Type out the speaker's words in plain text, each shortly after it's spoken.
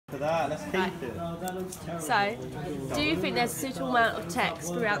that. Let's keep it. So, do you think there's a suitable amount of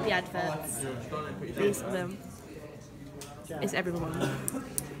text throughout the adverts? These of them. It's everyone.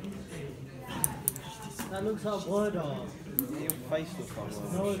 That looks like word art. Your face looks like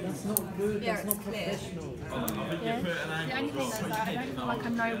one. No, that's not good. That's not professional. Yeah. The only thing is that I don't feel like I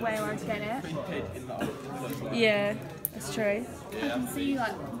know where I'd get it. Yeah, that's true. I can see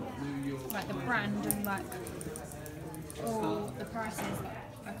like the brand and like all the prices.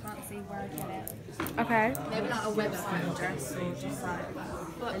 I can't see where I'd get it. Okay. Maybe like a website address or just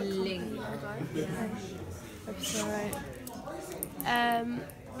like a link. Website.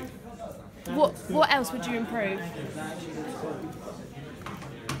 What else would you improve?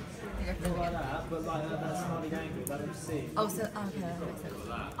 Oh, so okay, that makes sense.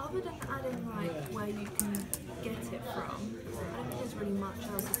 Other than adding like where you can get it from, I don't think there's really much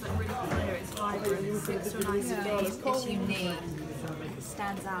else. It's like really clear, it's vibrant, it sits so nice and it's unique, it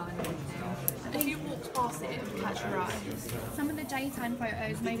stands out and everything. And if you walked past it, it would catch your eye. Some of the daytime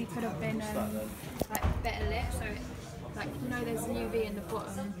photos maybe could have been like better lit, so it, like you know there's UV in the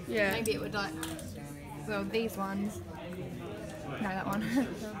bottom. Yeah. Maybe it would like, well these ones. No, that one.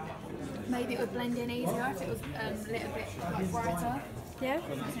 Maybe it would blend in easier if it was a little bit like brighter. Yeah.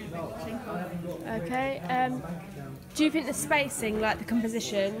 Okay. Do you think the spacing, like the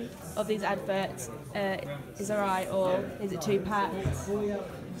composition of these adverts, is alright, or is it too packed?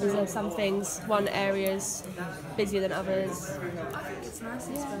 Is there some things, one area's busier than others? I think it's nice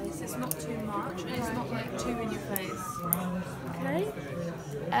in space, it's not too much and it's not like too in your face. Okay.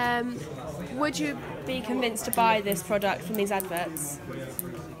 Would you be convinced to buy this product from these adverts?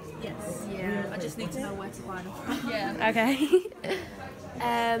 Yes. Yeah, I just need to know where to buy them from. Yeah. Okay.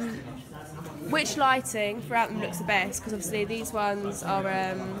 Which lighting throughout them looks the best? Because obviously these ones are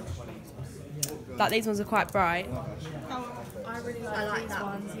these ones are quite bright. I really like these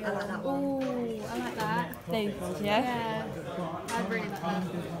ones. Yeah. I like that one. Ooh, I like that. These ones, yeah. Yeah. I really like that.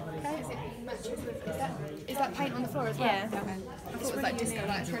 Okay, it matches with, is that paint on the floor as well? Yeah. Okay. I thought it was like disco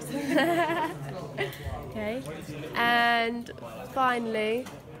lights for a second. Okay. And finally,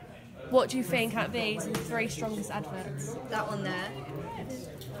 what do you think out of these are the 3 strongest adverts? That one there.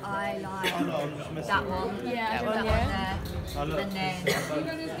 I like that one. Yeah, That That one, one yeah. there. And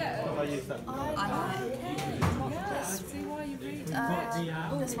then I use that. I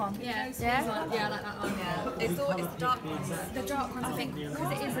like this one. Yeah. Yeah? Yeah, I like that one. Yeah. It's the dark ones. The dark ones, I think,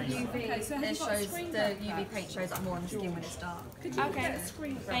 because it is a UV. It shows the UV paint shows up more on the skin when it's dark. Okay.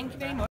 Thank you very much.